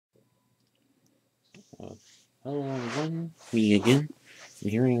Uh, Hello everyone, me again. I'm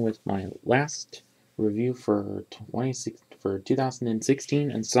here with my last review for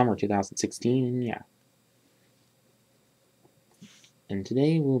 2016 and summer 2016, and yeah. And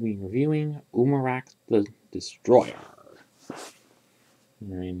today we'll be reviewing Umarak the Destroyer.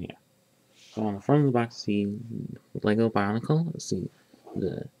 And yeah. So on the front of the box, see Lego Bionicle. See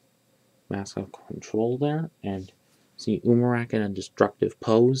the mask of control there, and see Umarak in a destructive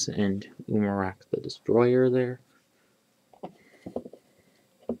pose, and Umarak the Destroyer there.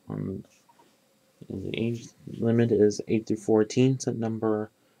 And the age limit is 8 through 14, set number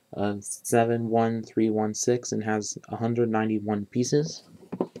 71316, and has 191 pieces.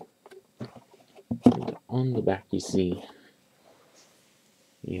 And on the back, you see,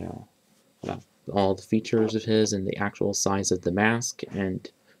 all the features of his and the actual size of the mask, and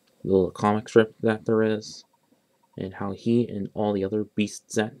the little comic strip that there is, and how he and all the other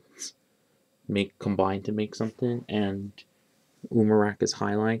beast sets combine to make something. And Umarak is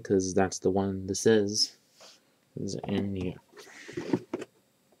highlight because that's the one this is. And yeah.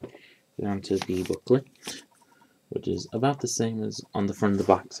 Down to the booklet, which is about the same as on the front of the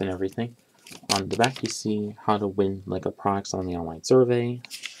box and everything. On the back, you see how to win LEGO products on the online survey.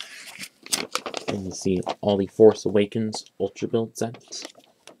 And you see all the Force Awakens Ultra Build sets.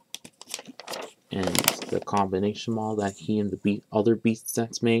 And the combination model that he and the other Beast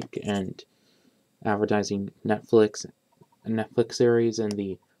sets make, and advertising Netflix series and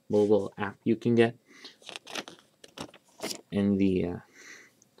the mobile app you can get. And the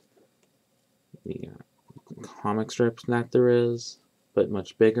comic strips that there is, but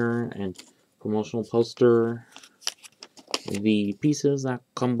much bigger, and promotional poster. The pieces that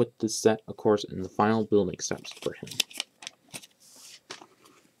come with this set, of course, and the final building steps for him.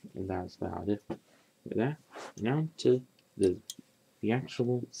 And that's about it for that. Now to the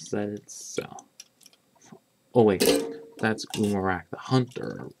actual set itself. Oh wait, that's Umarak the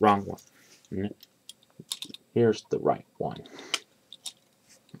Hunter. Wrong one. Here's the right one.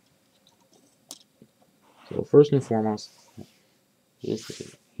 So first and foremost,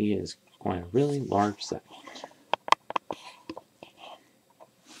 he is quite a really large set.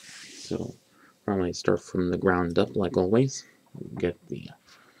 So probably start from the ground up like always. Get the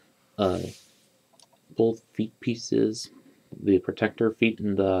both feet pieces, the protector feet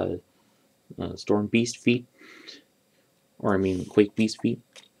and the storm beast feet, or I mean quake beast feet.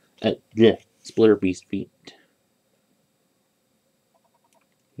 Splitter beast feet,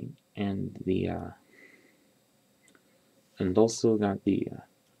 and the and also got the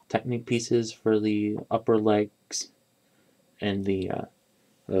Technic pieces for the upper legs and the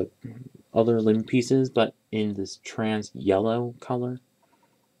other limb pieces, but in this trans yellow color.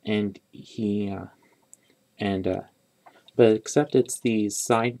 And but except it's the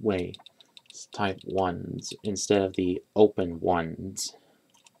sideways type ones instead of the open ones,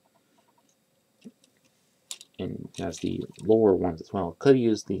 and has the lower ones as well. Could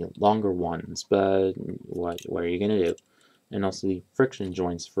use the longer ones, but what are you gonna do? And also the friction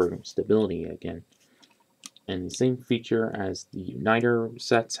joints for stability again. And the same feature as the Uniter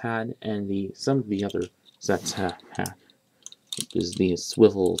sets had, and some of the other sets had, which is the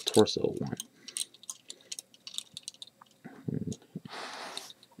swivel torso one.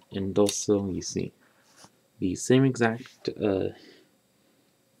 And also you see the same exact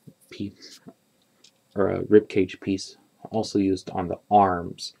piece, or a ribcage piece, also used on the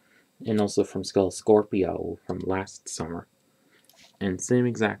arms, and also from Skull Scorpio from last summer. And same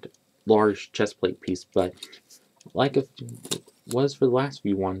exact large chest plate piece, but like it was for the last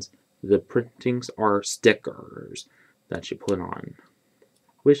few ones, the printings are stickers that you put on.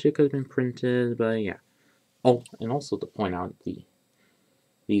 Wish it could have been printed, but yeah. Oh, and also to point out,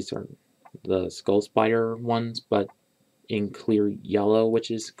 these are the Skull Spider ones, but in clear yellow, which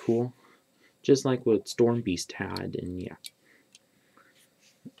is cool. Just like what Storm Beast had, and yeah.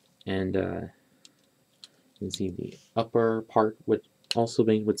 And you can see the upper part, which also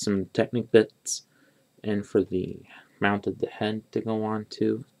made with some Technic bits, and for the mounted the head to go on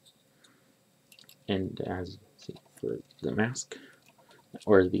to. And as you see for the mask,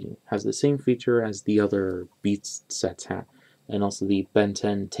 or has the same feature as the other Beast sets have, and also the Ben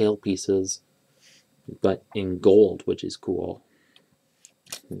 10 tail pieces, but in gold, which is cool.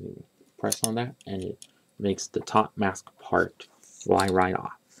 You press on that, and it makes the top mask part fly right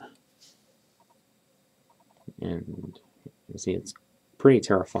off. And you see it's pretty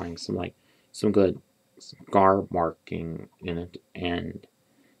terrifying. Some good scar marking in it, and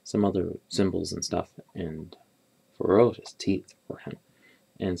some other symbols and stuff, and ferocious teeth for him,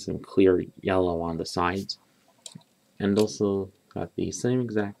 and some clear yellow on the sides. And also got the same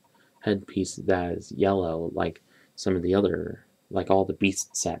exact headpiece that is yellow, like some of the other, like all the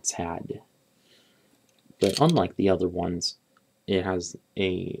Beast sets had. But unlike the other ones, it has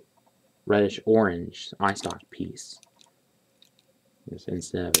a reddish-orange eye stock piece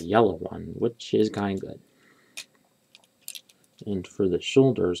instead of a yellow one, which is kind of good. And for the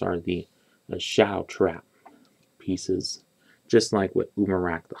shoulders are the shadow trap pieces, just like what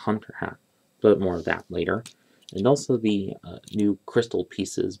Umarak the Hunter had, but more of that later. And also the new crystal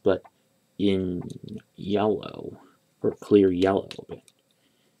pieces, but in yellow, or clear yellow a bit.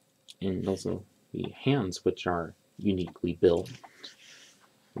 And also the hands, which are uniquely built.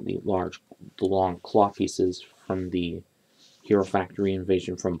 The long claw pieces from the Hero Factory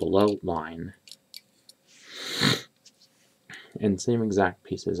Invasion from Below line. And same exact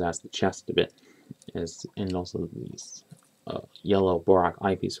pieces as the chest a bit. And also these yellow Borak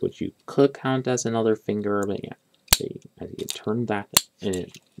eyepiece, which you could count as another finger, but yeah, as you turn that, and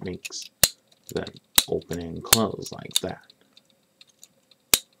it makes them open and close like that,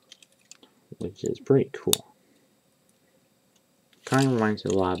 which is pretty cool. Kind of reminds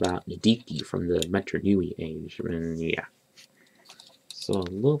me a lot about Nadiki from the Metro Nui age, and yeah. So a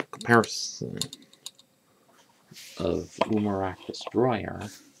little comparison of Umarak Destroyer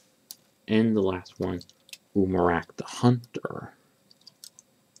and the last one, Umarak the Hunter.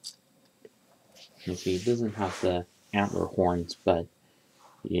 You see, it doesn't have the antler horns, but,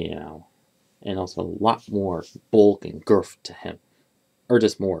 you know, and also a lot more bulk and girth to him. Or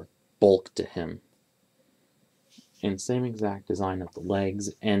just more bulk to him. And same exact design of the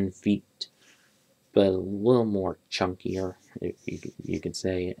legs and feet, but a little more chunkier, if you could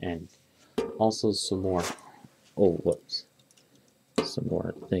say, and also some more, some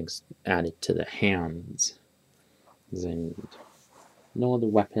more things added to the hands. And no other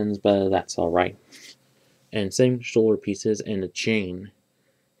weapons, but that's alright. And same shoulder pieces and a chain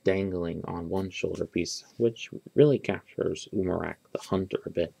dangling on one shoulder piece, which really captures Umarak the Hunter a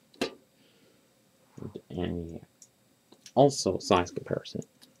bit. And yeah. Also size comparison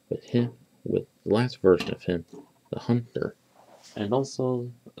with him, with the last version of him, the Hunter, and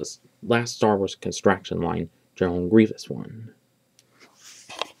also the last Star Wars construction line, General Grievous one.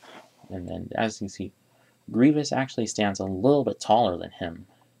 And then, as you see, Grievous actually stands a little bit taller than him,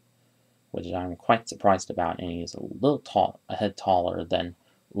 which I'm quite surprised about, and he's a head taller than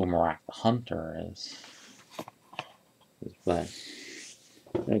Umarak the Hunter is. But,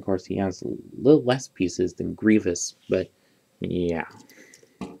 and of course, he has a little less pieces than Grievous, but yeah.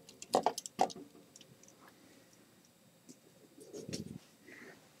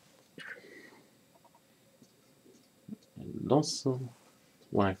 And also,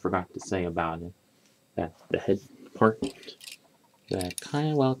 what I forgot to say about it, that the head part, that kind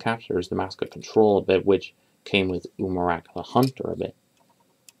of well captures the Mask of Control a bit, which came with Umarak the Hunter a bit.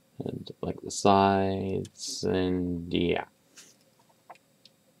 And like the sides, and yeah.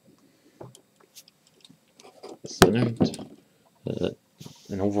 So now,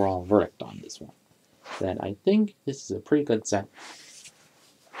 an overall verdict on this one. That I think this is a pretty good set.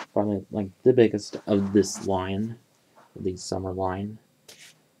 Probably like the biggest of this line, the summer line.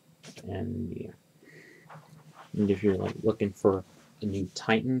 And yeah. And if you're like looking for a new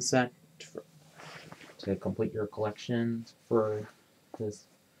Titan set to complete your collection for this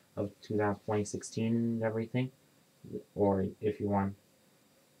of 2016 and everything, or if you want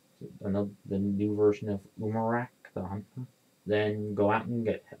the new version of Umarak the Hunter, then go out and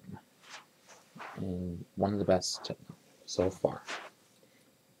get him. And one of the best so far.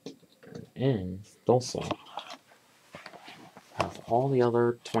 And also have all the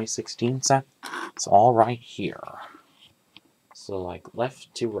other 2016 sets. It's all right here. So like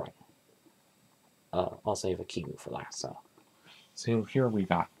left to right. I'll save a Kimu for last. So here we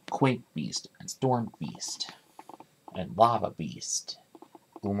got Quake Beast and Storm Beast and Lava Beast,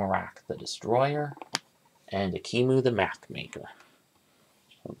 Umarak the Destroyer, and Akimu the Map Maker.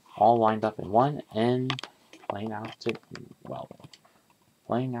 All lined up in one and playing out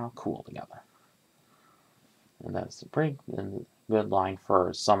cool together. And that's a pretty good line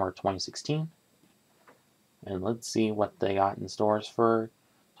for summer 2016. And let's see what they got in stores for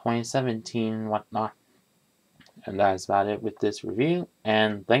 2017 and whatnot. And that's about it with this review,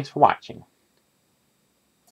 and thanks for watching.